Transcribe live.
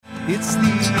It's the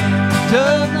end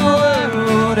of the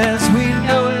world as we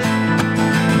know it.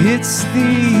 It's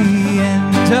the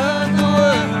end of the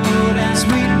world as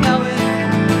we know it.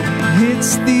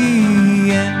 It's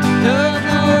the end of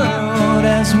the world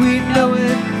as we know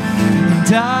it.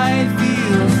 And I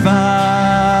feel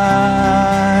fine.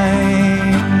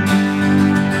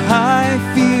 I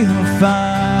feel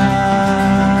fine.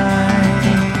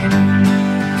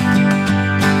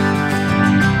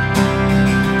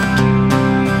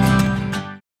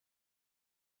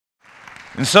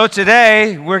 And so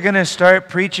today we're going to start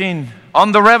preaching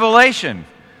on the Revelation.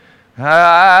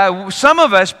 Some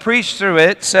of us preached through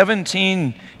it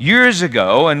 17 years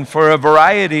ago, and for a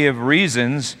variety of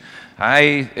reasons,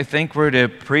 I think we're to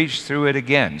preach through it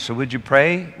again. So would you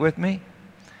pray with me?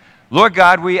 Lord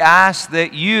God, we ask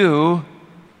that you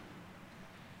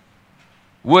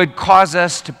would cause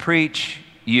us to preach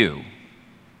you,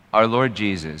 our Lord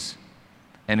Jesus.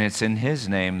 And it's in his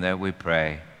name that we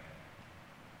pray.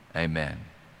 Amen.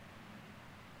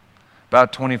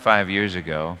 About 25 years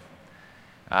ago,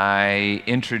 I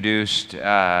introduced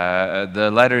the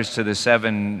letters to the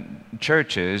 7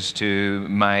 churches to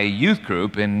my youth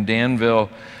group in Danville,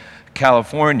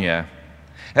 California.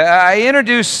 I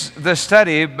introduced the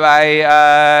study by,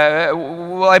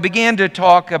 I began to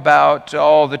talk about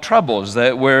all the troubles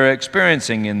that we're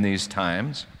experiencing in these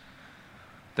times.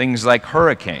 Things like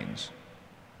hurricanes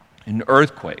and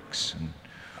earthquakes and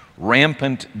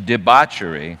rampant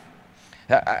debauchery.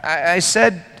 I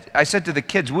said to the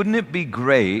kids, wouldn't it be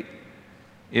great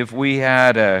if we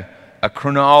had a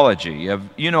chronology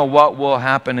of, what will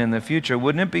happen in the future?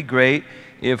 Wouldn't it be great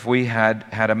if we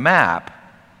had a map?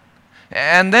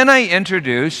 And then I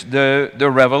introduced the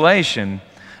Revelation.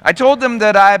 I told them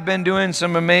that I've been doing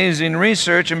some amazing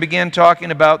research and began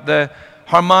talking about the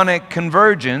harmonic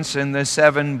convergence in the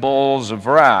 7 bowls of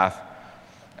wrath.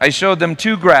 I showed them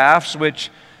 2 graphs which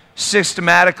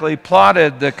systematically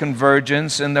plotted the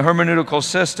convergence and the hermeneutical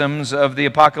systems of the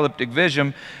apocalyptic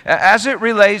vision as it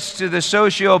relates to the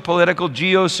socio-political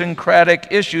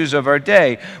geosyncratic issues of our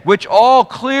day, which all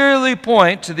clearly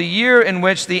point to the year in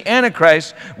which the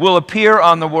Antichrist will appear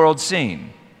on the world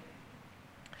scene.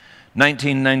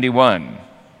 1991.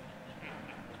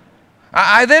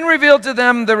 I then revealed to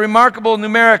them the remarkable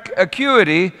numeric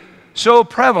acuity so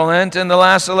prevalent in the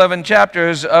last 11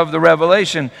 chapters of the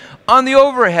Revelation. On the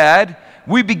overhead,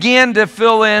 we began to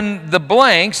fill in the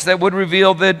blanks that would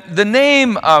reveal the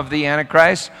name of the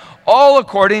Antichrist, all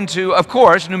according to, of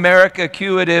course, numeric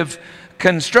acuitative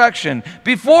construction.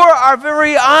 Before our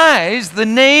very eyes, the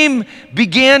name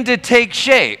began to take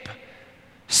shape.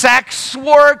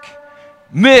 Saxwork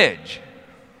Midge.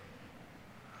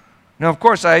 Now, of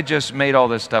course, I just made all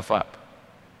this stuff up.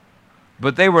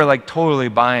 But they were like totally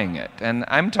buying it. And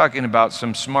I'm talking about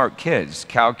some smart kids,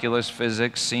 calculus,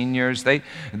 physics, seniors. They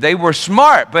were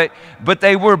smart, but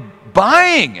they were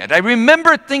buying it. I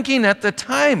remember thinking at the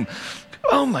time,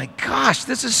 oh my gosh,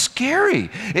 this is scary.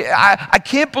 I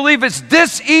can't believe it's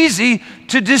this easy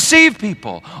to deceive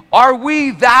people. Are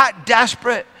we that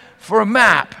desperate for a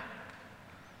map?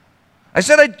 I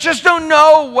said, I just don't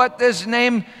know what this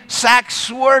name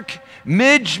Saxwork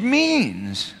Midge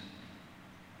means.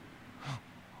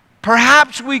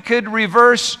 Perhaps we could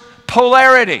reverse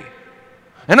polarity.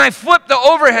 And I flipped the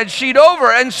overhead sheet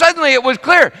over, and suddenly it was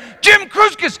clear. Jim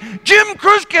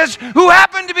Kruskis, who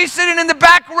happened to be sitting in the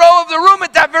back row of the room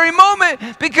at that very moment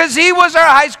because he was our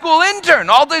high school intern.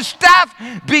 All the staff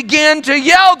began to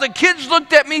yell. The kids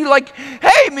looked at me like,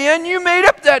 hey, man, you made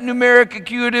up that numeric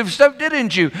acuitative stuff,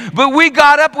 didn't you? But we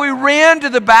got up, we ran to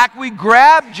the back, we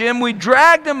grabbed Jim, we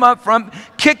dragged him up front,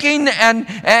 kicking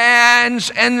and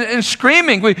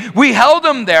screaming. We held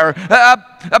him there.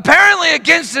 Apparently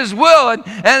against his will,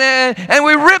 and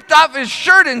we ripped off his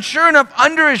shirt, and sure enough,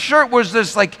 under his shirt was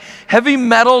this like heavy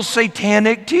metal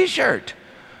satanic t-shirt.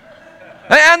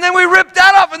 And then we ripped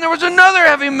that off, and there was another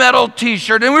heavy metal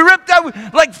t-shirt, and we ripped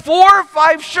out like 4 or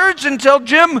 5 shirts until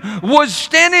Jim was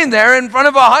standing there in front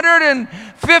of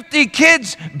 150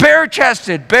 kids,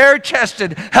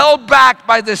 bare-chested, held back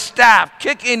by the staff,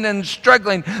 kicking and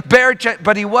struggling,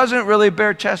 but he wasn't really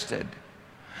bare-chested.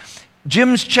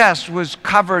 Jim's chest was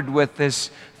covered with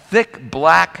this thick,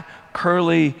 black,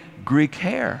 curly Greek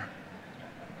hair.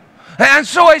 And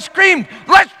so I screamed,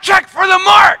 let's check for the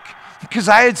mark. because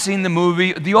I had seen the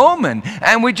movie The Omen,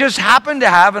 and we just happened to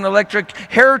have an electric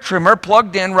hair trimmer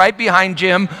plugged in right behind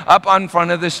Jim up on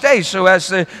front of the stage. So as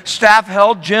the staff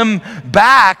held Jim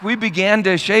back, we began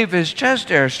to shave his chest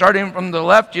hair, starting from the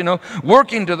left,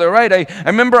 working to the right. I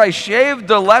remember I shaved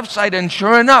the left side, and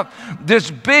sure enough, this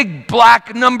big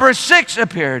black number 6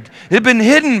 appeared. It had been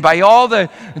hidden by all the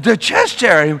chest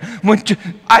hair.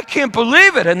 I can't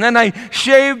believe it. And then I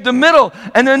shaved the middle,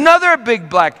 and another big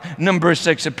black number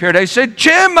 6 appeared. I said,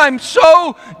 Jim, I'm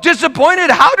so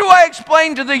disappointed. How do I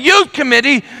explain to the youth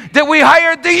committee that we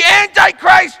hired the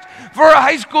Antichrist for a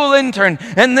high school intern?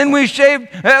 And then we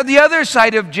shaved the other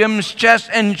side of Jim's chest,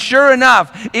 and sure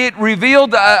enough, it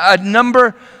revealed a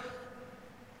number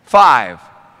 5.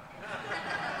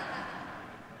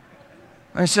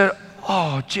 I said,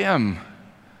 oh, Jim,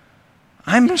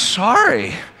 I'm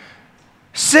sorry.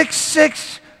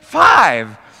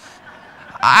 665.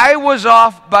 I was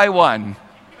off by 1.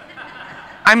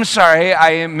 I'm sorry,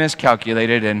 I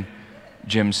miscalculated, and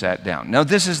Jim sat down. Now,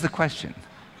 this is the question.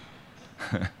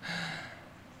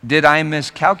 Did I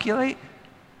miscalculate,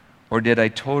 or did I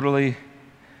totally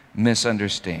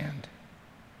misunderstand?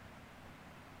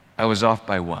 I was off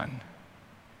by 1.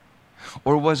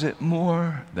 Or was it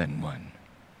more than 1?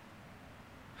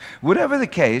 Whatever the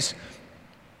case,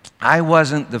 I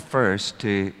wasn't the first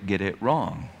to get it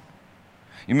wrong.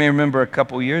 You may remember a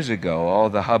couple years ago, all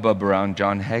the hubbub around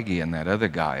John Hagee and that other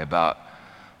guy about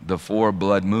the 4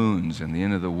 blood moons and the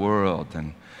end of the world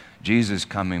and Jesus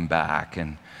coming back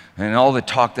and all the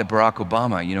talk that Barack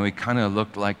Obama, he kind of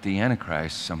looked like the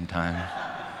Antichrist sometimes.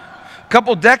 A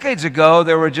couple decades ago,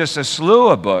 there were just a slew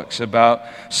of books about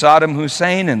Saddam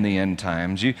Hussein in the end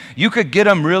times. You could get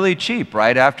them really cheap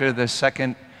right after the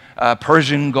Second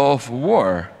Persian Gulf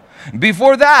War.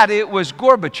 Before that, it was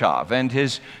Gorbachev and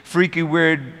his freaky,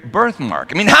 weird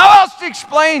birthmark. I mean, how else to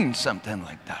explain something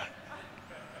like that?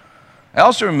 I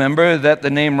also remember that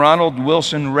the name Ronald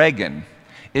Wilson Reagan,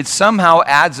 it somehow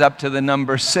adds up to the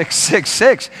number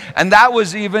 666, and that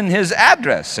was even his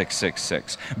address,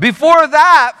 666. Before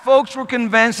that, folks were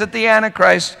convinced that the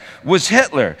Antichrist was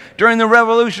Hitler. During the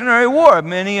Revolutionary War,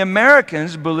 many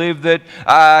Americans believed that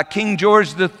King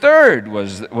George III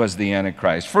was the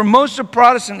Antichrist. For most of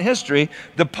Protestant history,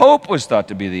 the Pope was thought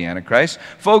to be the Antichrist.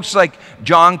 Folks like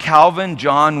John Calvin,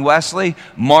 John Wesley,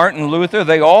 Martin Luther,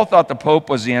 they all thought the Pope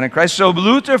was the Antichrist. So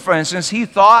Luther, for instance, he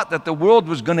thought that the world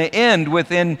was going to end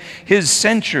within his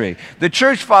century. The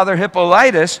church father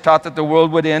Hippolytus taught that the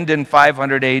world would end in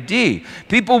 500 AD.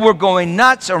 People were going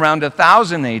nuts around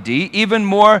 1000 AD, even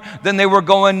more than they were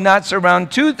going nuts around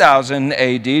 2000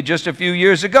 AD just a few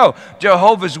years ago.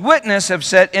 Jehovah's Witnesses have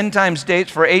set end times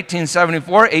dates for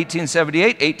 1874,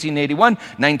 1878, 1881,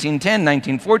 1910,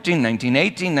 1914,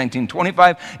 1918,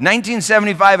 1925,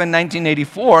 1975, and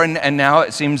 1984, and now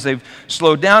it seems they've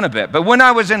slowed down a bit. But when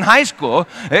I was in high school,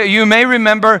 you may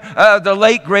remember the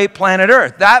late great Planet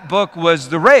Earth. That book was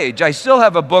the rage. I still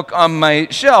have a book on my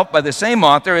shelf by the same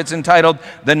author. It's entitled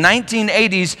The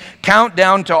 1980s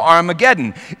Countdown to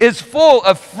Armageddon. It's full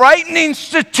of frightening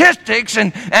statistics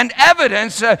and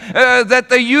evidence that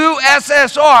the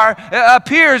USSR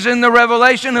appears in the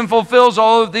Revelation and fulfills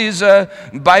all of these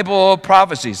Bible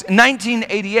prophecies. In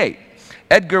 1988,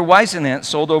 Edgar Whisenant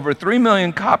sold over 3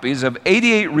 million copies of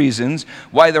 88 Reasons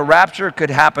Why the Rapture Could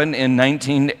Happen in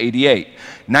 1988.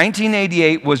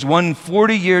 1988 was one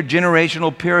 40-year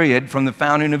generational period from the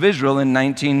founding of Israel in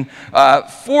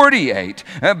 1948.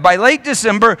 By late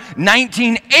December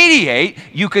 1988,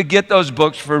 you could get those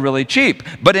books for really cheap.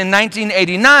 But in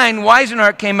 1989,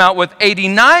 Whisenant came out with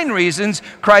 89 Reasons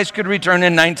Christ Could Return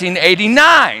in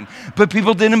 1989. But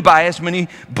people didn't buy as many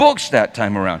books that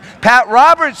time around. Pat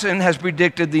Robertson has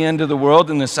predicted the end of the world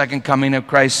and the second coming of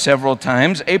Christ several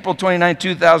times. April 29,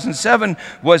 2007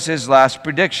 was his last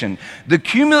prediction. The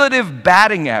cumulative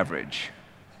batting average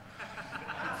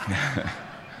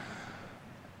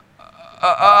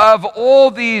of all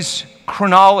these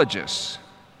chronologists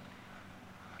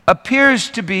appears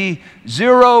to be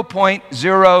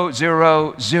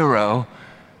 0.000,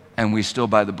 and we still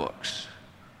buy the books.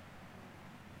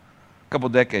 A couple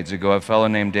decades ago, a fellow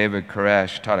named David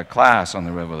Koresh taught a class on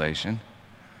the Revelation.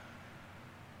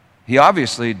 He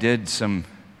obviously did some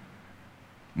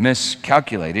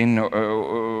miscalculating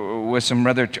with some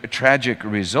rather tragic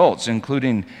results,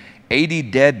 including 80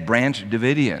 dead Branch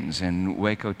Davidians in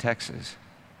Waco, Texas.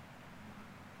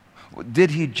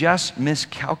 Did he just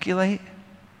miscalculate,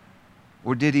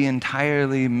 or did he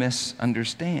entirely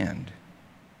misunderstand?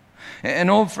 An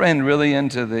old friend really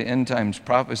into the end times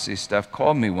prophecy stuff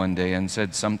called me one day and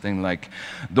said something like,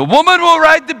 "The woman will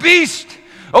ride the beast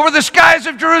over the skies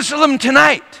of Jerusalem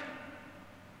tonight."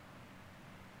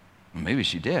 Maybe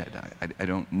she did. I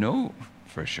don't know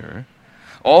for sure.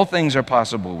 All things are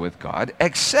possible with God,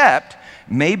 except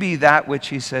maybe that which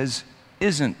he says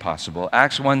isn't possible.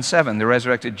 Acts 1:7, the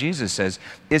resurrected Jesus says,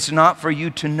 it's not for you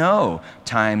to know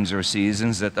times or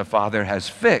seasons that the Father has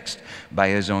fixed by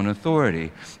his own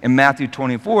authority. In Matthew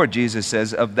 24, Jesus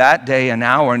says, of that day and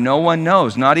hour no one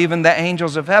knows, not even the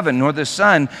angels of heaven, nor the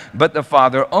Son, but the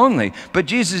Father only. But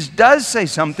Jesus does say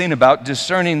something about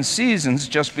discerning seasons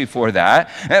just before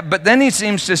that. But then he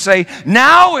seems to say,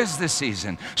 now is the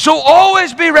season. So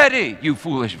always be ready, you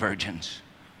foolish virgins.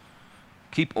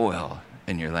 Keep oil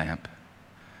in your lamp.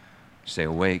 Stay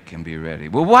awake and be ready.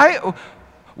 Well,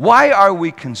 why are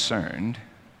we concerned,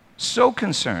 so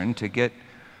concerned to get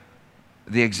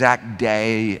the exact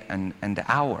day and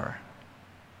hour?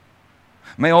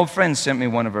 My old friend sent me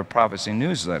one of her prophecy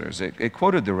newsletters. It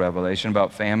quoted the Revelation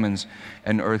about famines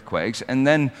and earthquakes, and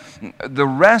then the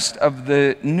rest of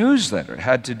the newsletter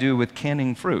had to do with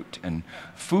canning fruit and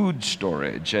food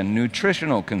storage and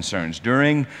nutritional concerns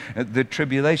during the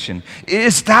tribulation.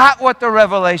 Is that what the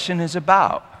Revelation is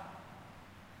about?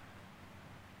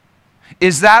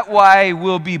 Is that why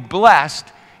we'll be blessed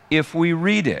if we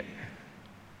read it?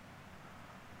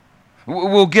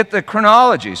 We'll get the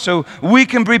chronology so we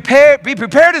can be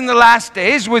prepared in the last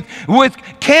days with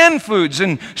canned foods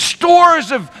and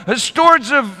stores of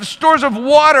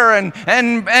water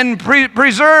and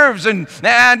preserves and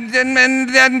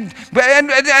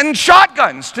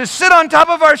shotguns to sit on top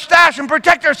of our stash and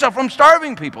protect ourselves from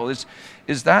starving people.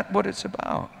 Is that what it's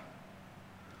about?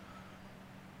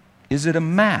 Is it a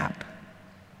map?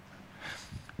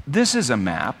 This is a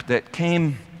map that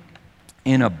came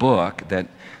in a book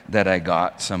that I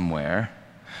got somewhere.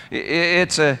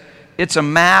 It's a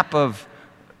map of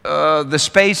the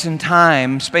space and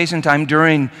time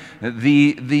during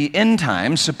the end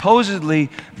times, supposedly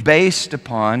based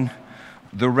upon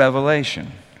the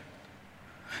Revelation.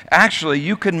 Actually,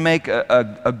 you can make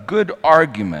a good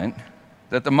argument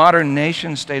that the modern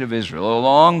nation state of Israel,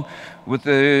 along with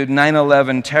the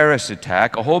 9/11 terrorist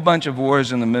attack, a whole bunch of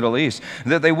wars in the Middle East,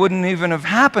 that they wouldn't even have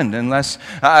happened unless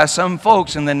some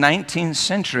folks in the 19th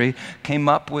century came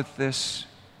up with this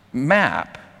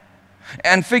map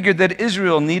and figured that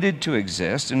Israel needed to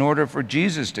exist in order for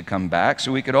Jesus to come back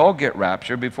so we could all get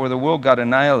raptured before the world got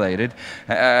annihilated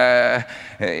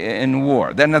in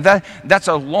war. That's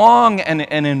a long and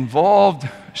involved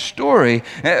story,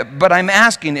 but I'm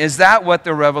asking, is that what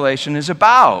the Revelation is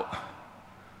about?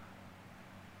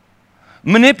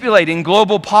 Manipulating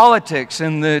global politics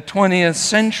in the 20th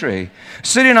century,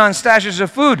 sitting on stashes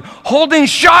of food, holding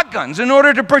shotguns in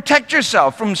order to protect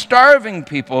yourself from starving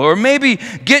people, or maybe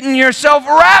getting yourself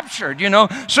raptured,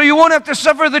 so you won't have to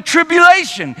suffer the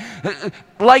tribulation,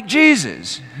 like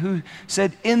Jesus, who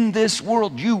said, in this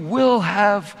world you will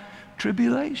have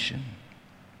tribulation.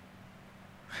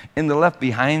 In the Left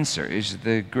Behind series,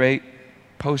 the great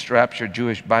post-rapture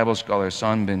Jewish Bible scholar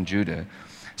Son ben Judah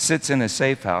sits in a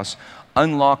safe house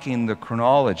unlocking the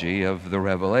chronology of the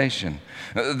Revelation,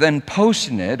 then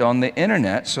posting it on the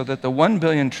internet so that the 1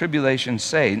 billion tribulation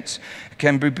saints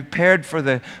can be prepared for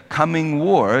the coming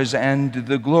wars and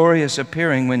the glorious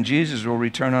appearing when Jesus will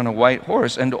return on a white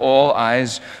horse and all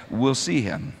eyes will see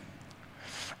him.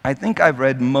 I think I've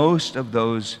read most of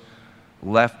those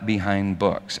Left Behind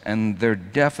books, and they're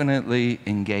definitely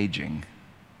engaging.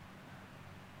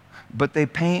 But they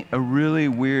paint a really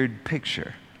weird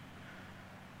picture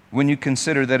when you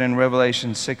consider that in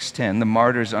Revelation 6:10, the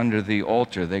martyrs under the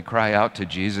altar, they cry out to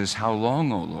Jesus, "How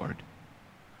long, O Lord?"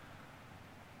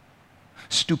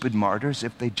 Stupid martyrs,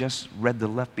 if they just read the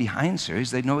Left Behind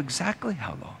series, they'd know exactly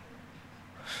how long.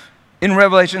 In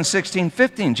Revelation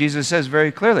 16:15, Jesus says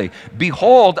very clearly,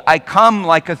 "Behold, I come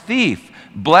like a thief.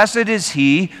 Blessed is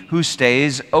he who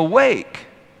stays awake."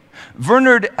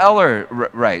 Bernard Eller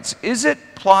writes, "Is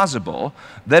it plausible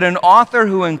that an author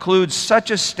who includes such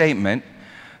a statement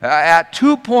at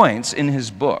 2 points in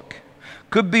his book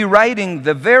could be writing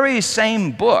the very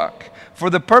same book for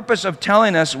the purpose of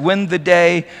telling us when the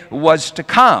day was to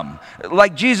come?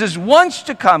 Like Jesus wants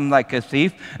to come like a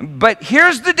thief, but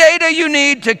here's the data you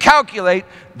need to calculate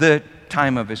the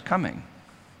time of his coming."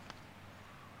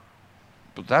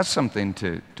 But that's something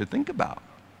to think about.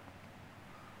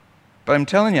 But I'm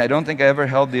telling you, I don't think I ever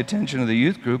held the attention of the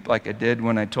youth group like I did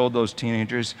when I told those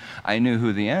teenagers I knew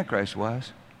who the Antichrist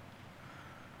was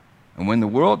and when the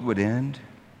world would end.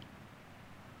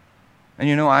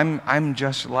 And I'm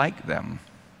just like them.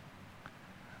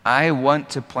 I want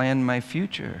to plan my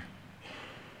future.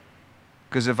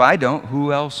 Because if I don't,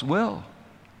 who else will?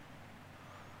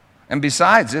 And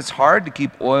besides, it's hard to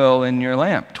keep oil in your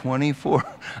lamp 24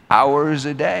 hours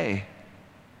a day.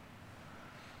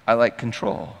 I like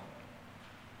control.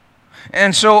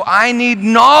 And so I need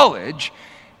knowledge.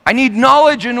 I need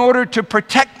knowledge in order to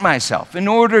protect myself, in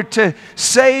order to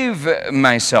save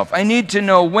myself. I need to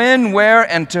know when, where,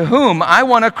 and to whom. I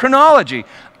want a chronology.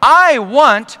 I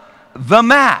want the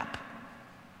map.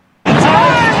 He's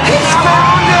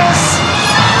found us!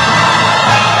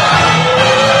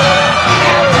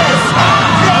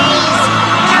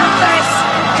 Help us!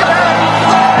 Come on!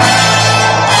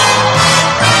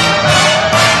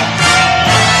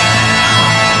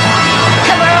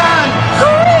 Come on! Who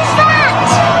is that?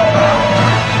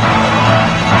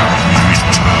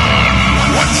 Return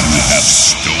what you have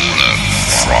stolen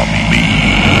from me.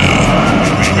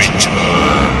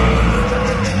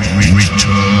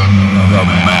 Return the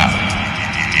map.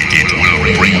 It will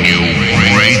bring you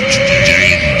great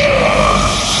danger.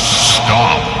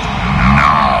 Stop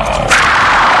now.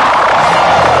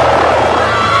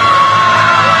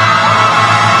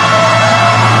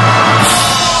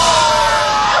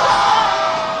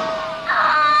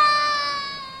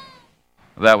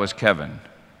 That was Kevin.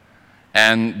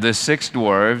 And the six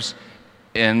dwarves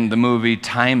in the movie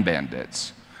Time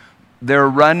Bandits. They're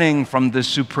running from the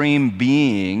supreme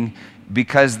being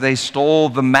because they stole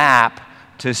the map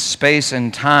to space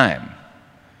and time.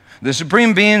 The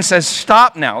supreme being says,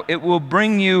 stop now. It will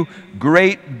bring you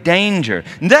great danger.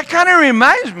 And that kind of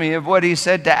reminds me of what he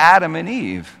said to Adam and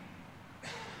Eve.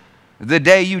 The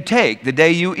day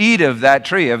you eat of that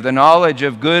tree, of the knowledge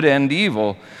of good and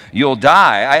evil, you'll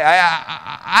die.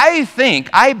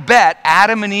 I bet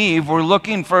Adam and Eve were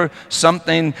looking for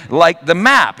something like the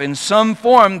map. In some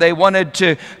form, they wanted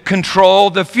to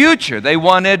control the future. They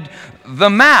wanted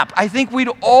the map. I think we'd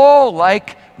all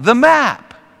like the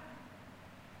map.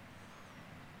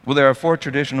 Well, there are four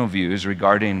traditional views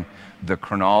regarding the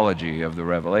chronology of the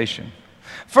Revelation.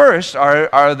 First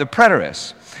are the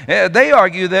preterists. They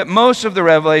argue that most of the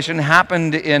Revelation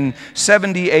happened in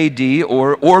 70 AD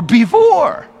or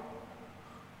before.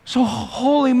 So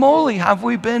holy moly, have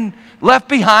we been left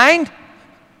behind?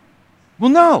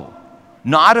 Well, no,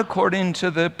 not according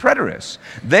to the preterists.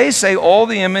 They say all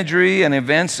the imagery and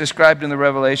events described in the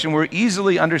Revelation were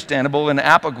easily understandable and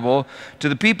applicable to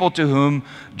the people to whom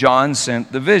John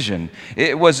sent the vision.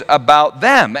 It was about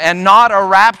them and not a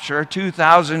rapture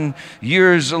 2,000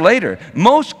 years later.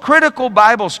 Most critical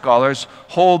Bible scholars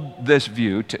hold this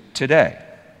view today.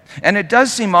 And it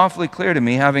does seem awfully clear to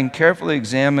me, having carefully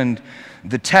examined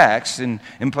the text in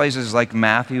places like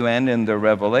Matthew and in the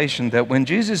Revelation, that when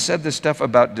Jesus said this stuff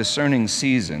about discerning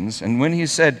seasons, and when he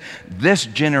said, this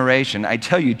generation, I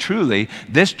tell you truly,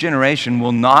 this generation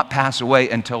will not pass away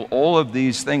until all of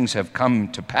these things have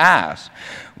come to pass.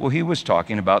 Well, he was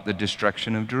talking about the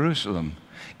destruction of Jerusalem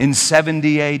in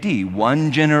 70 AD,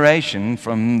 one generation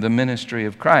from the ministry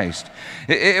of Christ.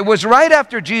 It was right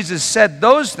after Jesus said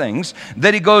those things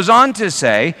that he goes on to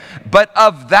say, but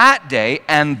of that day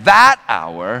and that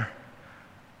hour,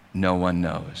 no one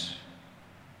knows.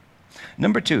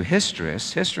 Number two,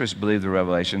 historists. Historists believe the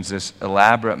Revelation is this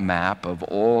elaborate map of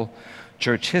all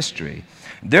church history.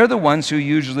 They're the ones who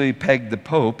usually peg the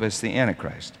Pope as the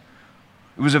Antichrist.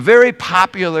 It was a very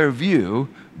popular view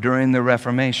during the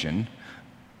Reformation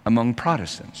among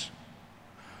Protestants.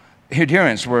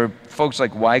 Adherents were folks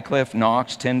like Wycliffe,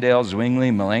 Knox, Tyndale, Zwingli,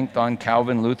 Melanchthon,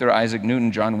 Calvin, Luther, Isaac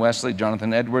Newton, John Wesley,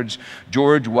 Jonathan Edwards,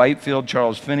 George Whitefield,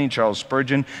 Charles Finney, Charles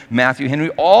Spurgeon, Matthew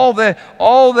Henry, all the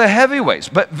heavyweights.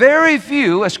 But very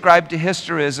few ascribe to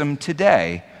historism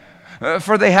today.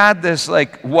 For they had this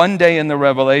like one day in the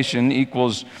Revelation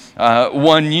equals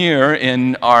 1 year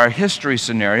in our history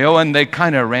scenario, and they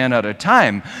kind of ran out of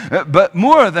time. But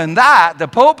more than that, the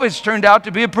Pope has turned out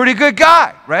to be a pretty good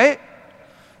guy, right?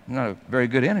 Not a very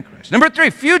good Antichrist. Number three,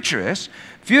 futurists.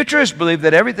 Futurists believe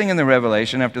that everything in the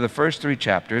Revelation after the first 3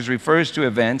 chapters refers to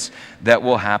events that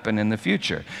will happen in the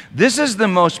future. This is the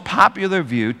most popular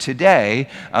view today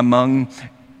among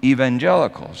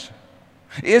evangelicals.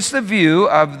 It's the view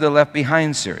of the Left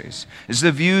Behind series. It's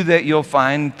the view that you'll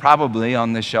find probably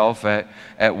on the shelf at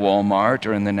Walmart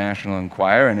or in the National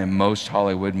Enquirer and in most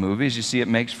Hollywood movies. You see, it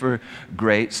makes for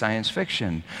great science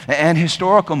fiction. And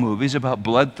historical movies about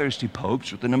bloodthirsty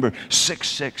popes with the number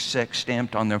 666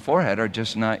 stamped on their forehead are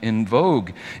just not in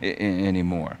vogue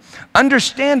anymore.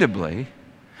 Understandably,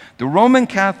 the Roman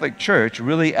Catholic Church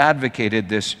really advocated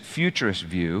this futurist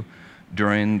view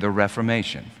during the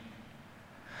Reformation.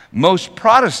 Most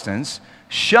Protestants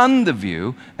shunned the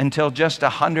view until just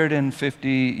 150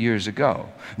 years ago.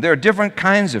 There are different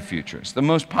kinds of futurists. The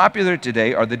most popular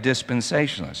today are the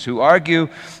dispensationalists, who argue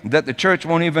that the church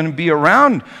won't even be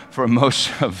around for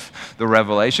most of the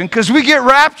Revelation because we get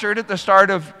raptured at the start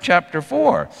of chapter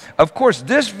 4. Of course,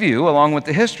 this view, along with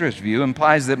the historist view,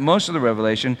 implies that most of the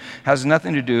Revelation has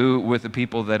nothing to do with the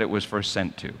people that it was first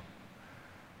sent to.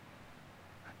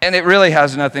 And it really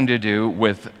has nothing to do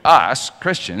with us,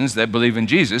 Christians, that believe in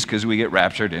Jesus because we get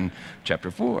raptured in chapter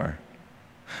 4.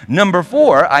 Number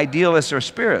 4, idealists or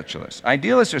spiritualists.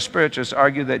 Idealists or spiritualists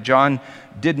argue that John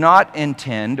did not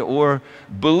intend or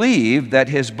believe that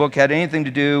his book had anything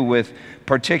to do with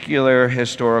particular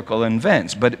historical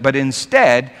events, but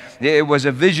instead it was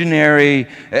a visionary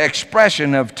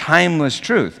expression of timeless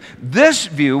truth. This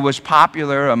view was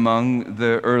popular among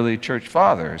the early church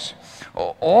fathers.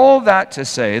 All that to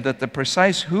say that the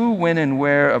precise who, when, and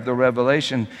where of the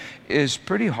revelation is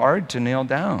pretty hard to nail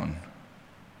down.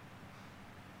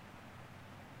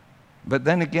 But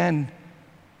then again,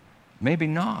 maybe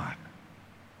not.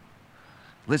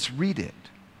 Let's read it.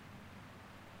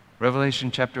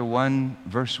 Revelation chapter 1,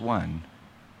 verse 1.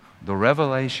 The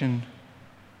revelation.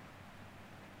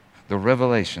 The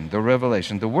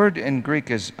word in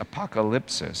Greek is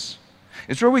apocalypsis.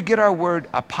 It's where we get our word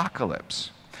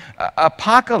apocalypse.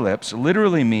 Apocalypse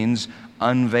literally means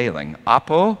unveiling.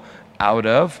 Apo, out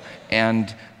of,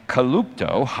 and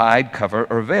kalupto, hide, cover,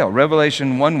 or veil.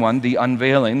 Revelation 1:1, the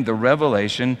unveiling, the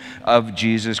revelation of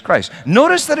Jesus Christ.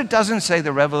 Notice that it doesn't say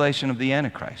the revelation of the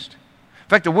Antichrist. In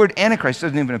fact, the word Antichrist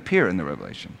doesn't even appear in the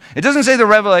Revelation. It doesn't say the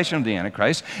revelation of the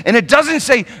Antichrist, and it doesn't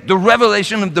say the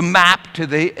revelation of the map to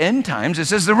the end times. It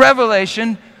says the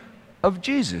revelation of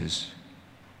Jesus.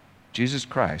 Jesus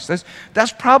Christ.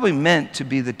 That's probably meant to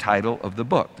be the title of the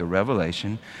book, The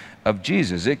Revelation of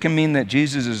Jesus. It can mean that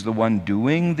Jesus is the one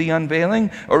doing the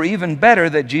unveiling, or even better,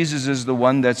 that Jesus is the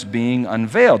one that's being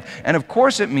unveiled. And of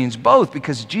course it means both,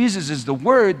 because Jesus is the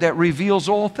Word that reveals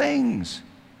all things.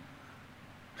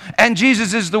 And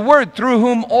Jesus is the Word through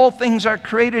whom all things are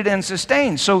created and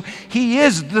sustained. So He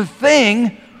is the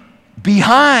thing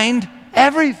behind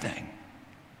everything.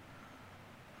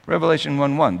 Revelation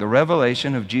 1:1, the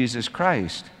revelation of Jesus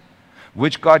Christ,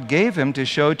 which God gave Him to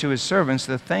show to His servants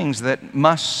the things that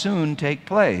must soon take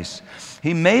place.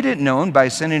 He made it known by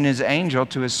sending His angel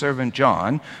to His servant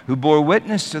John, who bore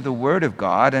witness to the Word of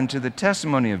God and to the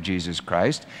testimony of Jesus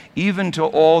Christ, even to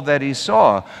all that he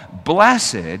saw.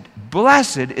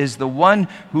 Blessed is the one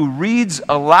who reads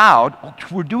aloud. Oh,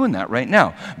 we're doing that right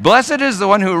now. Blessed is the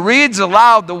one who reads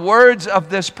aloud the words of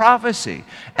this prophecy.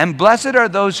 And blessed are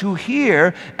those who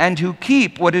hear and who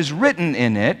keep what is written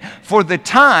in it, for the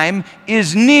time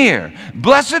is near.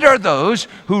 Blessed are those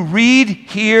who read,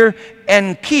 hear,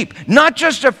 and keep. Not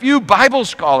just a few Bible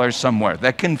scholars somewhere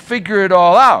that can figure it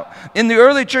all out. In the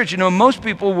early church, most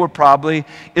people were probably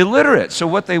illiterate. So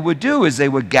what they would do is they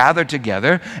would gather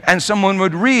together and someone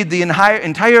would read the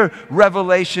entire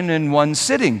Revelation in one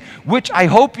sitting, which I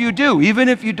hope you do. Even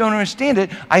if you don't understand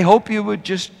it, I hope you would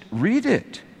just read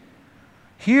it,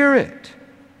 hear it,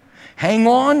 hang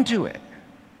on to it.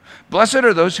 Blessed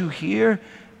are those who hear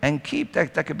and keep.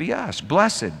 That could be us.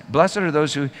 Blessed are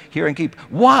those who hear and keep.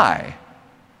 Why?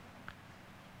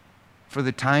 For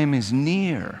the time is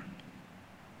near.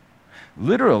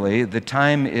 Literally, the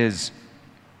time is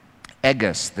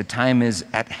egus. The time is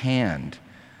at hand.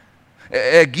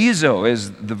 Agizo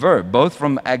is the verb, both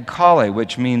from agkale,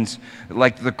 which means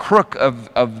like the crook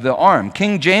of the arm.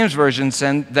 King James Version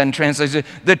then translates it,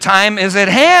 the time is at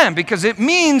hand, because it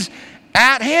means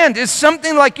at hand. It's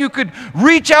something like you could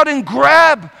reach out and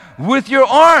grab with your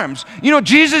arms.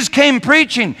 Jesus came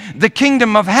preaching, the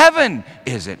kingdom of heaven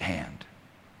is at hand.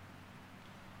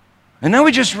 And now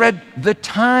we just read, the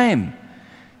time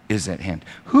is at hand.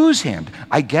 Whose hand?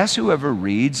 I guess whoever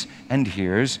reads and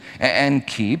hears and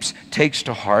keeps, takes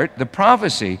to heart the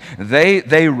prophecy.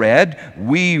 They read,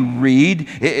 we read.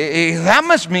 That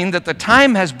must mean that the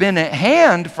time has been at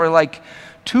hand for like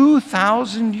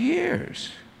 2,000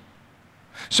 years.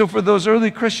 So for those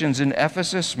early Christians in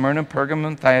Ephesus, Smyrna,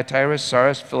 Pergamum, Thyatira,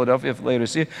 Sardis, Philadelphia,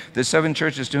 Laodicea, the 7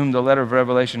 churches to whom the letter of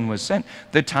Revelation was sent,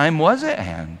 the time was at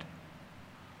hand.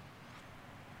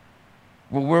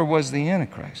 Well, where was the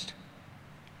Antichrist?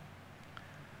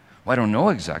 Well, I don't know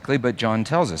exactly, but John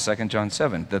tells us, 2 John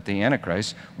 7, that the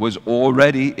Antichrist was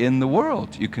already in the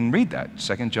world. You can read that,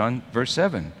 2 John verse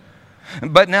 7.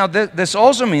 But now this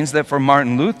also means that for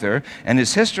Martin Luther and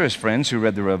his historist friends who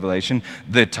read the Revelation,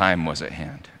 the time was at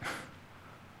hand.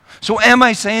 So am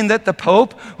I saying that the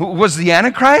Pope was the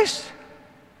Antichrist?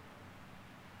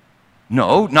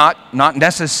 No, not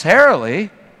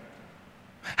necessarily.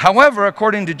 However,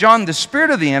 according to John, the spirit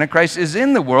of the Antichrist is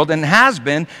in the world and has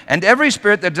been, and every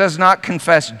spirit that does not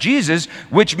confess Jesus,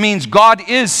 which means God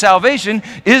is salvation,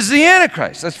 is the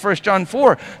Antichrist. That's 1 John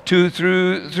 4, 2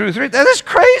 through 3. That is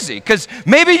crazy, because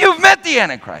maybe you've met the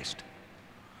Antichrist,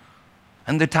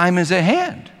 and the time is at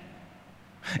hand.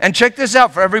 And check this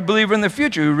out for every believer in the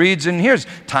future who reads and hears.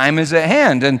 Time is at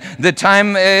hand, and the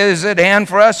time is at hand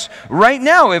for us right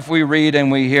now if we read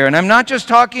and we hear. And I'm not just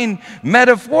talking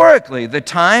metaphorically. The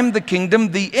time, the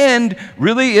kingdom, the end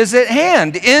really is at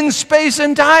hand in space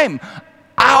and time.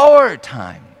 Our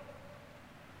time.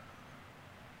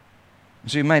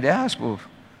 So you might ask, well,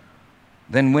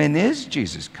 then when is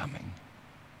Jesus coming?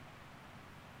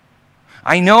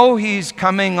 I know he's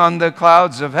coming on the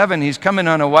clouds of heaven. He's coming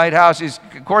on a white house. He's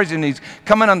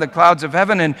coming on the clouds of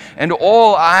heaven, and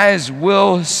all eyes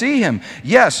will see him.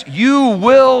 Yes, you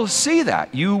will see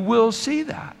that. You will see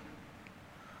that.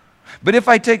 But if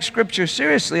I take Scripture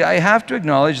seriously, I have to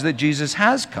acknowledge that Jesus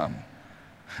has come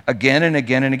again and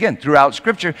again and again throughout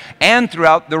Scripture and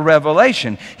throughout the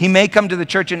Revelation. He may come to the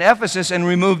church in Ephesus and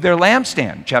remove their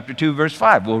lampstand. Chapter 2, verse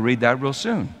 5. We'll read that real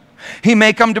soon. He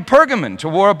may come to Pergamon to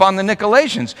war upon the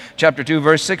Nicolaitans, chapter 2,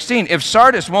 verse 16. If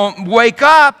Sardis won't wake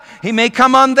up, he may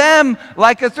come on them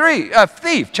like a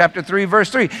thief, chapter 3,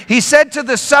 verse 3. He said to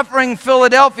the suffering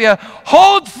Philadelphia,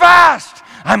 hold fast,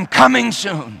 I'm coming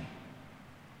soon.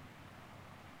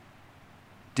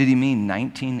 Did he mean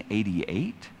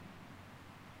 1988?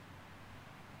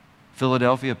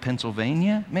 Philadelphia,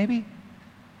 Pennsylvania, maybe?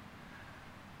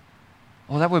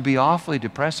 Well, that would be awfully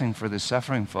depressing for the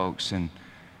suffering folks in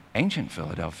ancient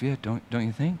Philadelphia, don't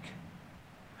you think?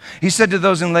 He said to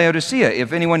those in Laodicea,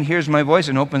 if anyone hears my voice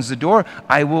and opens the door,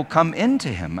 I will come into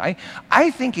him.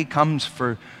 I think he comes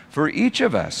for each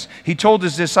of us. He told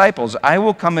his disciples, I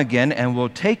will come again and will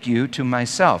take you to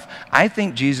myself. I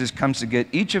think Jesus comes to get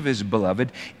each of his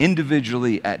beloved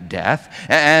individually at death.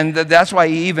 And that's why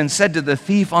he even said to the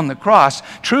thief on the cross,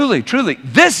 truly, truly,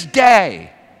 this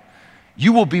day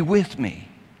you will be with me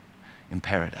in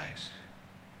paradise.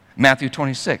 Matthew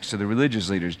 26, to the religious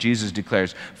leaders, Jesus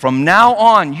declares, from now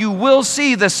on you will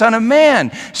see the Son of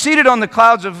Man seated on the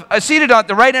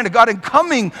right hand of God and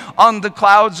coming on the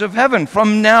clouds of heaven.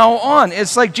 From now on.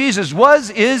 It's like Jesus was,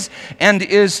 is, and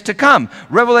is to come.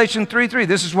 Revelation 3:3,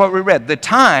 this is what we read. The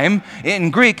time,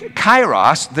 in Greek,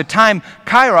 kairos, the time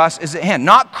kairos is at hand.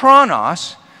 Not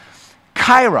chronos,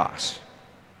 kairos.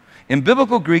 In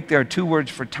biblical Greek, there are two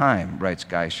words for time, writes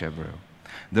Guy Chevreau.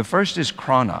 The first is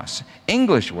chronos.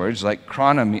 English words like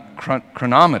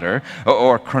chronometer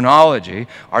or chronology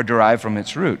are derived from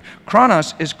its root.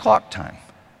 Chronos is clock time.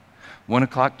 1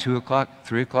 o'clock, 2 o'clock,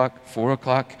 3 o'clock, 4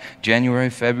 o'clock, January,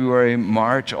 February,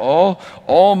 March,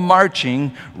 all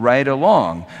marching right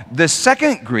along. The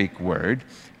second Greek word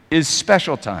is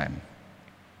special time.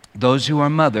 Those who are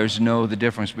mothers know the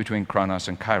difference between chronos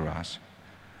and kairos.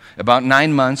 About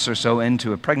 9 months or so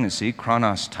into a pregnancy,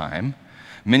 chronos time,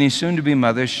 many soon-to-be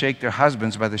mothers shake their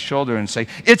husbands by the shoulder and say,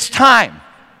 it's time.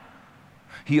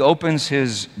 He opens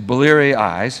his bleary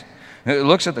eyes,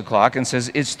 looks at the clock and says,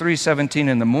 it's 3:17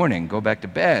 in the morning, go back to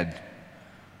bed.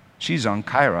 She's on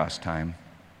kairos time.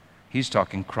 He's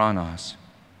talking chronos.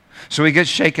 So he gets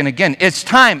shaken again. It's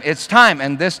time,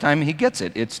 and this time he gets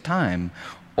it. It's time.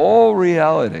 All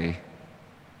reality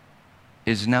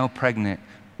is now pregnant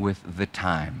with the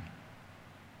time,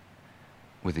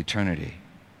 with eternity.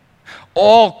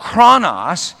 All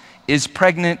chronos is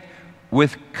pregnant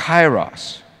with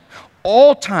kairos.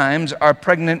 All times are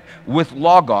pregnant with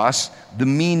logos, the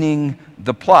meaning,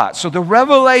 the plot. So the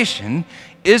revelation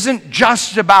isn't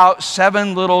just about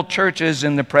 7 little churches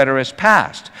in the preterist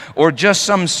past, or just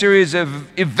some series of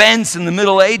events in the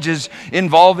Middle Ages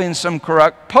involving some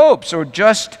corrupt popes, or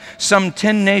just some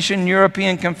 10-nation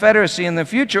European confederacy in the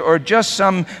future, or just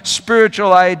some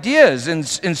spiritual ideas in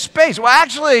space. Well,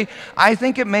 actually, I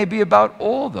think it may be about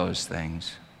all those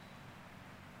things.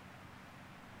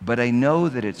 But I know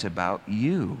that it's about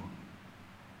you.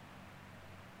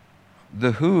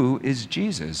 The who is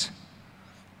Jesus.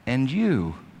 And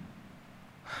you.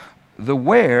 The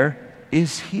where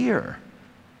is here.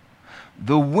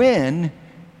 The when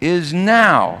is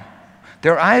now.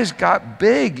 Their eyes got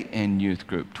big in youth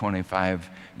group 25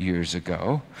 years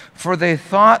ago, for they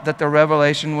thought that the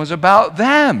revelation was about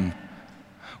them.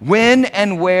 When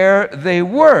and where they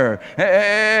were.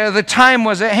 The time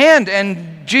was at hand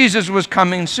and Jesus was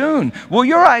coming soon. Well,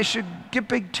 your eyes should get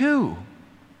big too.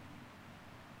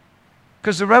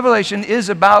 Because the revelation is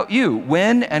about you,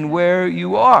 when and where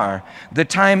you are. The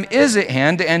time is at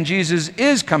hand and Jesus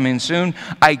is coming soon.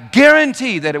 I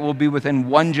guarantee that it will be within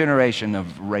 1 generation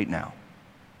of right now.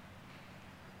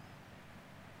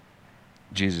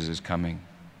 Jesus is coming.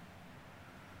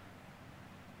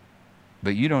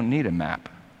 But you don't need a map.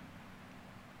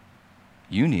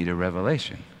 You need a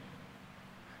revelation.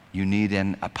 You need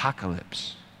an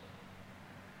apocalypse.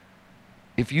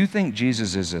 If you think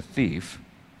Jesus is a thief,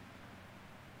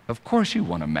 of course you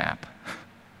want a map.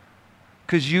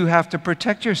 Because you have to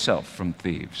protect yourself from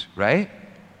thieves, right?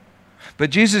 But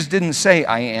Jesus didn't say,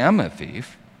 I am a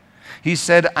thief. He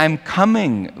said, I'm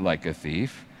coming like a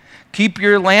thief. Keep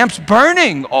your lamps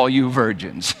burning, all you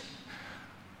virgins.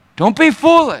 Don't be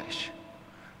foolish.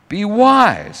 Be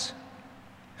wise.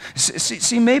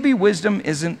 See, maybe wisdom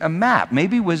isn't a map.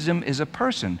 Maybe wisdom is a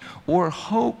person, or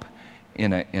hope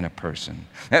in a person.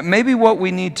 Maybe what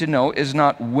we need to know is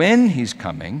not when he's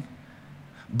coming,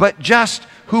 but just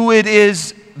who it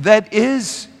is that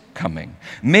is coming.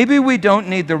 Maybe we don't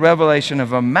need the revelation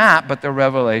of a map, but the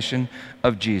revelation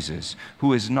of Jesus,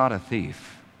 who is not a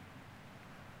thief,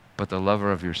 but the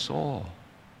lover of your soul,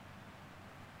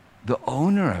 the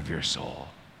owner of your soul.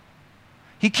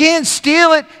 He can't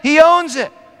steal it, he owns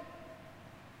it.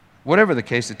 Whatever the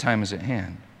case, the time is at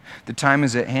hand. The time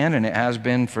is at hand, and it has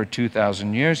been for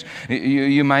 2,000 years.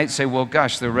 You might say, well,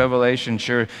 gosh, the revelation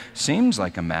sure seems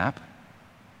like a map.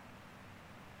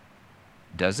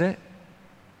 Does it?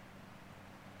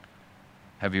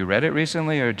 Have you read it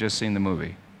recently or just seen the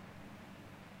movie?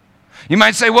 You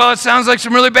might say, well, it sounds like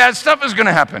some really bad stuff is going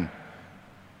to happen.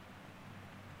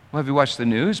 Well, have you watched the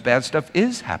news? Bad stuff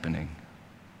is happening.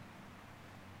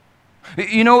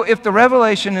 You know, if the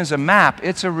revelation is a map,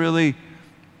 it's a really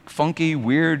funky,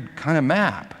 weird kind of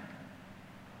map.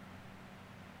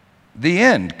 The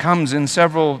end comes in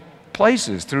several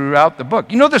places throughout the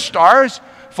book. You know, the stars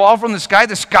fall from the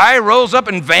sky rolls up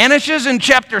and vanishes in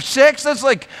chapter 6. That's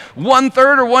like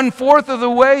 1/3 or 1/4 of the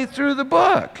way through the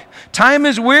book. Time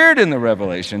is weird in the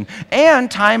Revelation,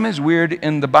 and time is weird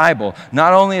in the Bible.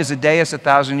 Not only is a day as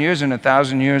 1,000 years and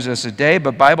 1,000 years as a day,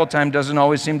 but Bible time doesn't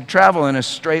always seem to travel in a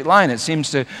straight line. It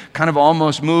seems to kind of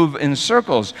almost move in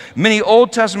circles. Many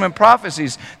Old Testament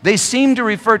prophecies, they seem to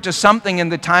refer to something in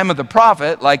the time of the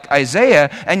prophet, like Isaiah,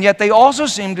 and yet they also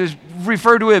seem to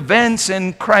refer to events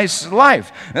in Christ's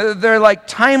life. They're like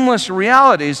timeless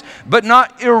realities, but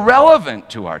not irrelevant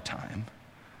to our time,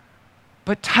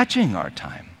 but touching our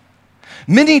time.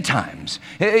 Many times,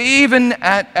 even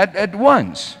at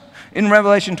once. In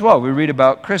Revelation 12, we read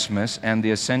about Christmas and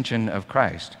the ascension of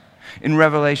Christ. In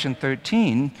Revelation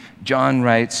 13, John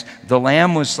writes, the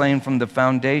Lamb was slain from the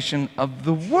foundation of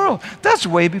the world. That's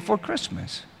way before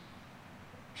Christmas.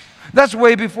 That's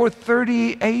way before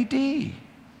 30 AD.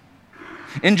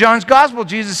 In John's Gospel,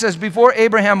 Jesus says, before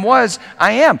Abraham was,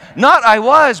 I am. Not I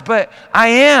was, but I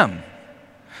am.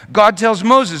 God tells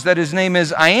Moses that his name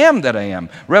is I am that I am.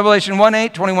 Revelation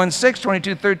 1:8, 21:6,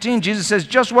 22:13, Jesus says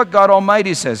just what God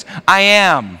Almighty says. I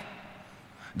am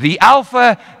the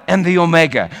Alpha and the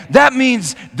Omega. That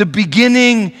means the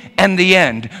beginning and the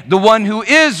end. The one who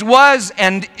is, was,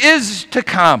 and is to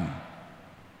come.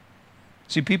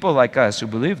 See, people like us who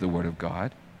believe the Word of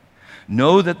God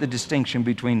know that the distinction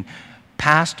between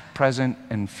past, present,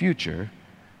 and future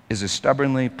is a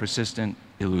stubbornly persistent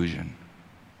illusion.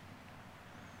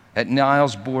 At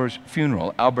Niels Bohr's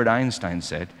funeral, Albert Einstein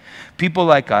said, people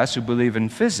like us who believe in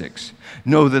physics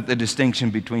know that the distinction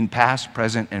between past,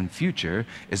 present, and future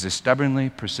is a stubbornly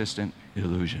persistent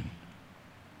illusion.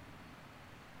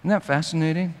 Isn't that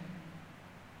fascinating?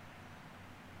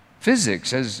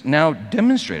 Physics has now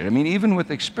demonstrated, I mean, even with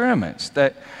experiments,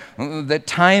 that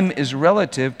time is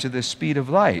relative to the speed of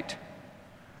light.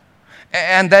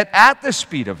 And that at the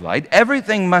speed of light,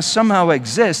 everything must somehow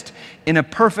exist in a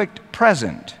perfect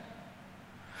present.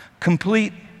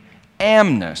 Complete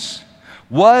amness.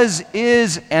 Was,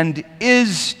 is, and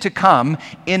is to come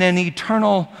in an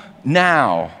eternal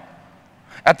now.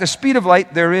 At the speed of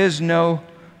light, there is no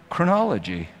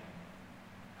chronology.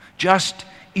 Just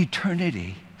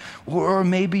eternity. Or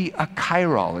maybe a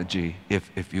chirology,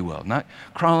 if you will. Not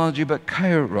chronology, but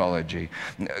chirology.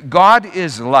 God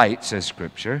is light, says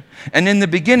Scripture. And in the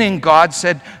beginning, God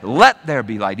said, let there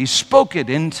be light. He spoke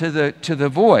it into the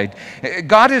void.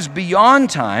 God is beyond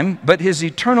time, but his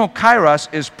eternal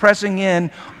kairos is pressing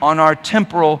in on our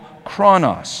temporal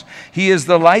chronos. He is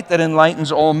the light that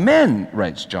enlightens all men,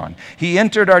 writes John. He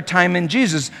entered our time in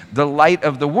Jesus, the light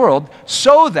of the world,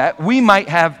 so that we might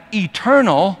have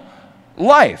eternal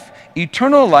life.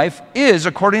 Eternal life is,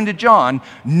 according to John,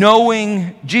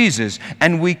 knowing Jesus.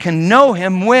 And we can know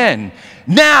him when?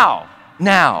 Now.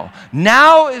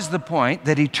 Now is the point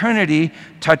that eternity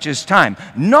touches time.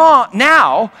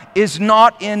 Now is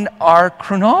not in our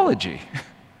chronology.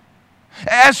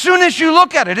 As soon as you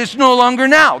look at it, it's no longer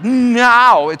now.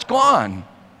 Now, it's gone.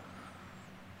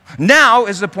 Now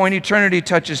is the point eternity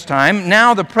touches time.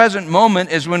 Now the present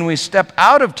moment is when we step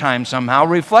out of time somehow,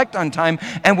 reflect on time,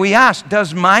 and we ask,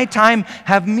 does my time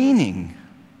have meaning?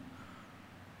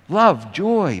 Love,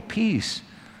 joy, peace,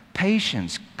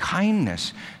 patience,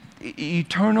 kindness,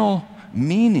 eternal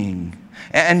meaning.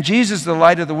 And Jesus, the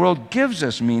light of the world, gives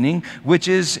us meaning, which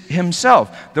is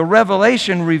himself. The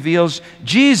revelation reveals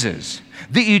Jesus,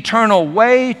 the eternal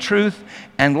way, truth,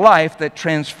 and life that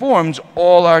transforms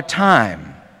all our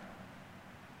time.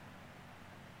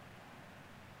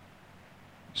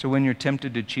 So when you're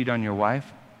tempted to cheat on your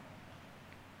wife,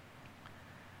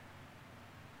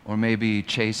 or maybe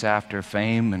chase after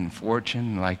fame and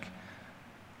fortune like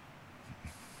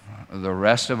the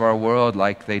rest of our world,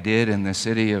 like they did in the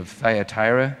city of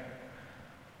Thyatira,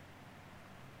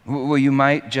 well, you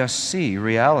might just see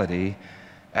reality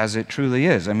as it truly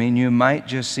is. I mean, you might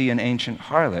just see an ancient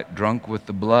harlot drunk with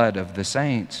the blood of the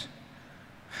saints.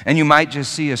 And you might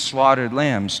just see a slaughtered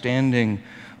lamb standing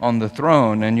on the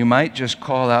throne, and you might just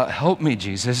call out, "Help me,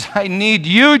 Jesus. I need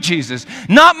you, Jesus.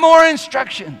 Not more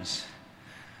instructions.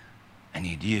 I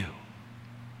need you."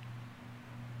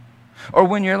 Or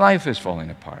when your life is falling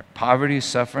apart, poverty,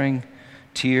 suffering,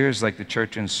 tears like the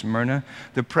church in Smyrna,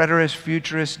 the preterist,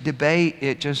 futurist debate,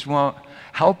 it just won't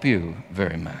help you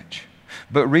very much.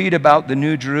 But read about the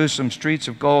New Jerusalem streets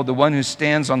of gold, the one who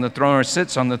stands on the throne or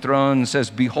sits on the throne and says,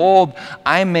 "Behold,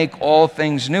 I make all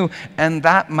things new." And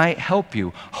that might help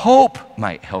you. Hope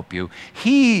might help you.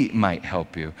 He might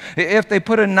help you. If they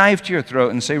put a knife to your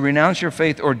throat and say, "Renounce your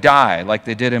faith or die," like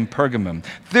they did in Pergamum,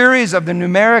 theories of the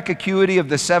numeric acuity of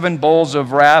the 7 bowls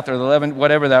of wrath or the 11,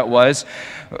 whatever that was,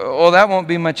 well, that won't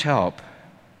be much help.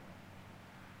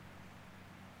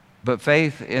 But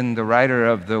faith in the rider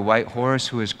of the white horse,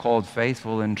 who is called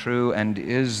faithful and true and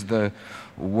is the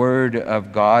Word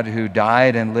of God, who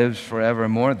died and lives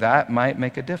forevermore, that might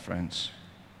make a difference.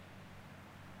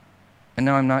 And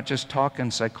now I'm not just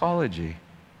talking psychology.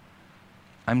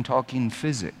 I'm talking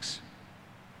physics.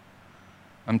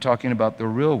 I'm talking about the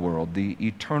real world, the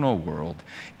eternal world,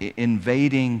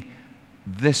 invading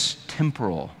this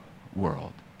temporal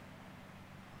world.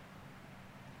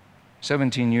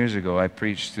 17 years ago, I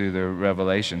preached through the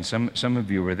Revelation. Some of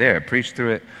you were there. I preached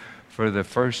through it for the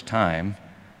first time.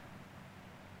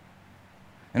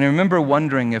 And I remember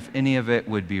wondering if any of it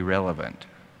would be relevant.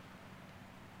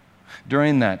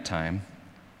 During that time,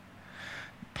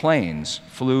 planes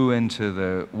flew into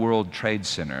the World Trade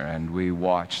Center, and we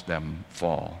watched them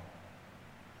fall.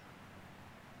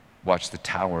 Watched the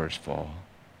towers fall.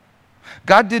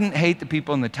 God didn't hate the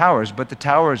people in the towers, but the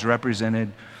towers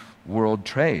represented world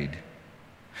trade,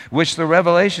 which the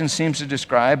Revelation seems to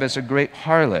describe as a great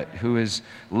harlot who is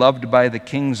loved by the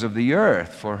kings of the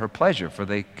earth for her pleasure, for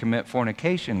they commit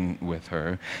fornication with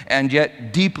her, and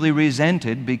yet deeply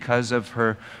resented because of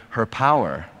her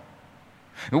power.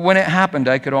 When it happened,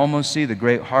 I could almost see the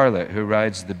great harlot who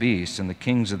rides the beast and the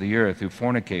kings of the earth who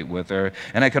fornicate with her,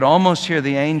 and I could almost hear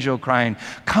the angel crying,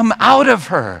 "Come out of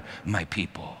her, my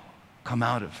people, come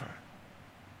out of her."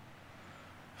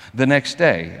 The next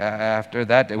day, after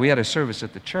that day, we had a service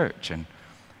at the church and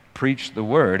preached the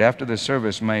word. After the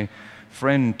service, my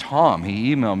friend Tom,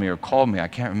 he emailed me or called me, I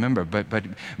can't remember,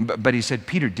 but he said,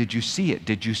 "Peter, did you see it?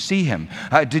 Did you see him?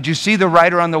 Did you see the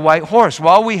rider on the white horse?"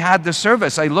 While we had the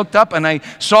service, I looked up and I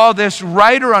saw this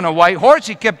rider on a white horse.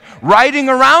 He kept riding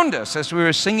around us as we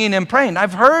were singing and praying.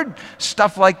 I've heard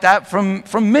stuff like that from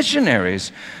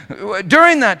missionaries.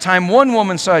 During that time, one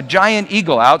woman saw a giant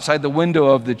eagle outside the window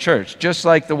of the church, just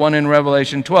like the one in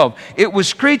Revelation 12. It was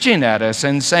screeching at us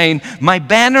and saying, "My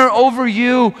banner over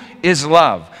you is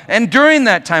love." And during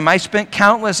that time, I spent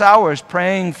countless hours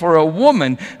praying for a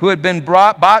woman who had been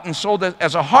bought and sold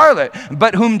as a harlot,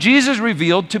 but whom Jesus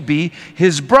revealed to be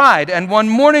his bride. And one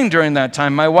morning during that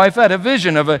time, my wife had a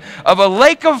vision of a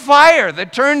lake of fire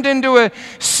that turned into a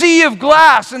sea of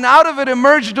glass, and out of it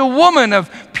emerged a woman of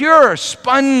pure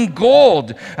spun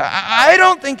gold. I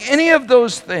don't think any of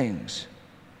those things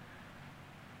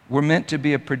were meant to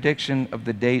be a prediction of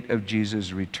the date of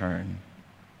Jesus' return.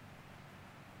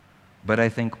 But I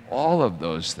think all of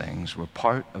those things were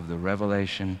part of the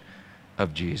revelation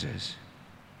of Jesus.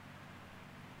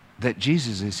 That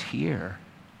Jesus is here.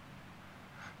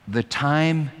 The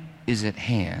time is at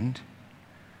hand,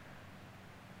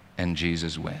 and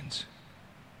Jesus wins.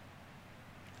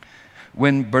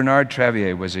 When Bernard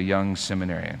Travier was a young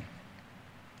seminarian,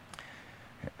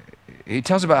 he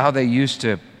tells about how they used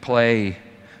to play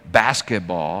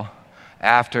basketball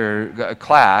after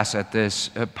class at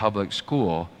this public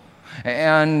school.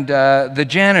 And the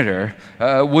janitor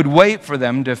would wait for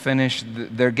them to finish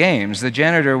their games. The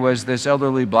janitor was this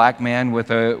elderly black man with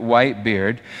a white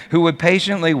beard who would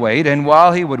patiently wait, and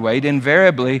while he would wait,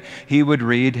 invariably he would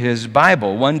read his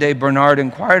Bible. One day Bernard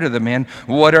inquired of the man,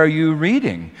 "What are you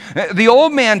reading?" The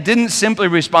old man didn't simply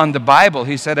respond, "The Bible."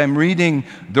 He said, "I'm reading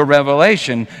the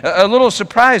Revelation." A little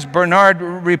surprised, Bernard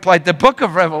replied, "The book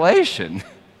of Revelation.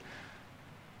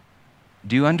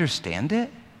 Do you understand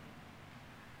it?"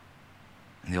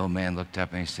 And the old man looked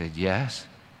up and he said, "Yes,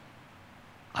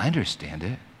 I understand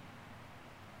it."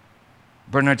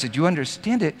 Bernard said, "You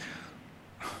understand it?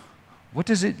 What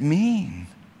does it mean?"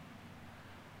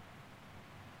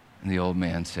 And the old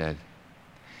man said,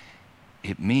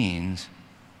 "It means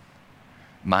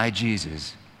my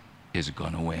Jesus is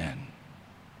going to win.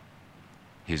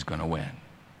 He's going to win.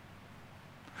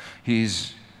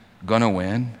 He's going to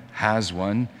win, has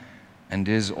won, and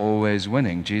is always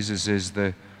winning." Jesus is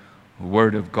the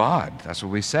Word of God. That's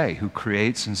what we say, who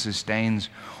creates and sustains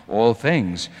all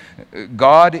things.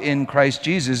 God in Christ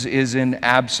Jesus is in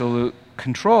absolute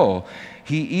control.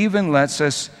 He even lets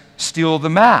us steal the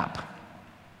map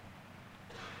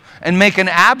and make an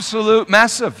absolute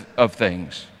mess of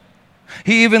things.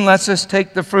 He even lets us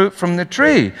take the fruit from the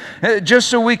tree, just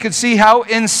so we could see how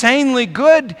insanely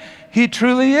good He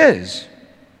truly is.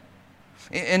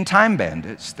 In Time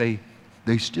Bandits, they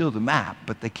steal the map,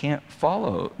 but they can't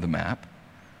follow the map.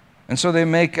 And so they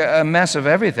make a mess of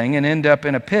everything and end up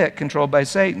in a pit controlled by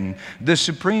Satan. The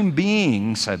supreme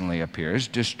being suddenly appears,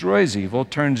 destroys evil,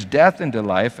 turns death into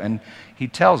life, and he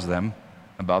tells them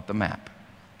about the map.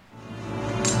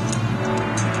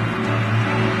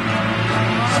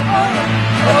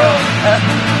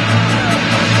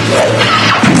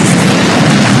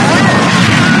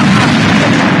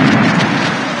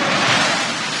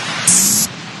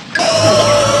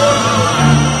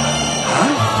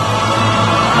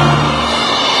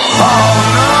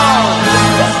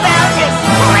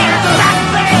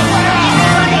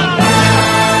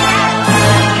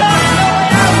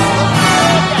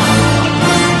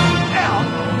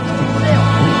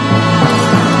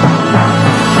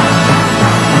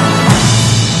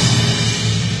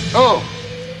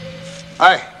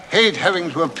 I hate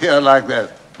having to appear like that.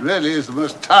 It really is the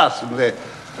most tiresomely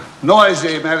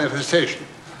noisy manifestation.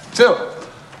 Still,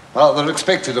 rather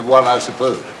expected of one, I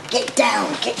suppose. Get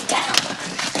down, get down.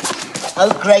 O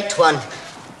great one,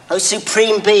 O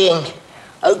supreme being,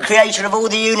 O creator of all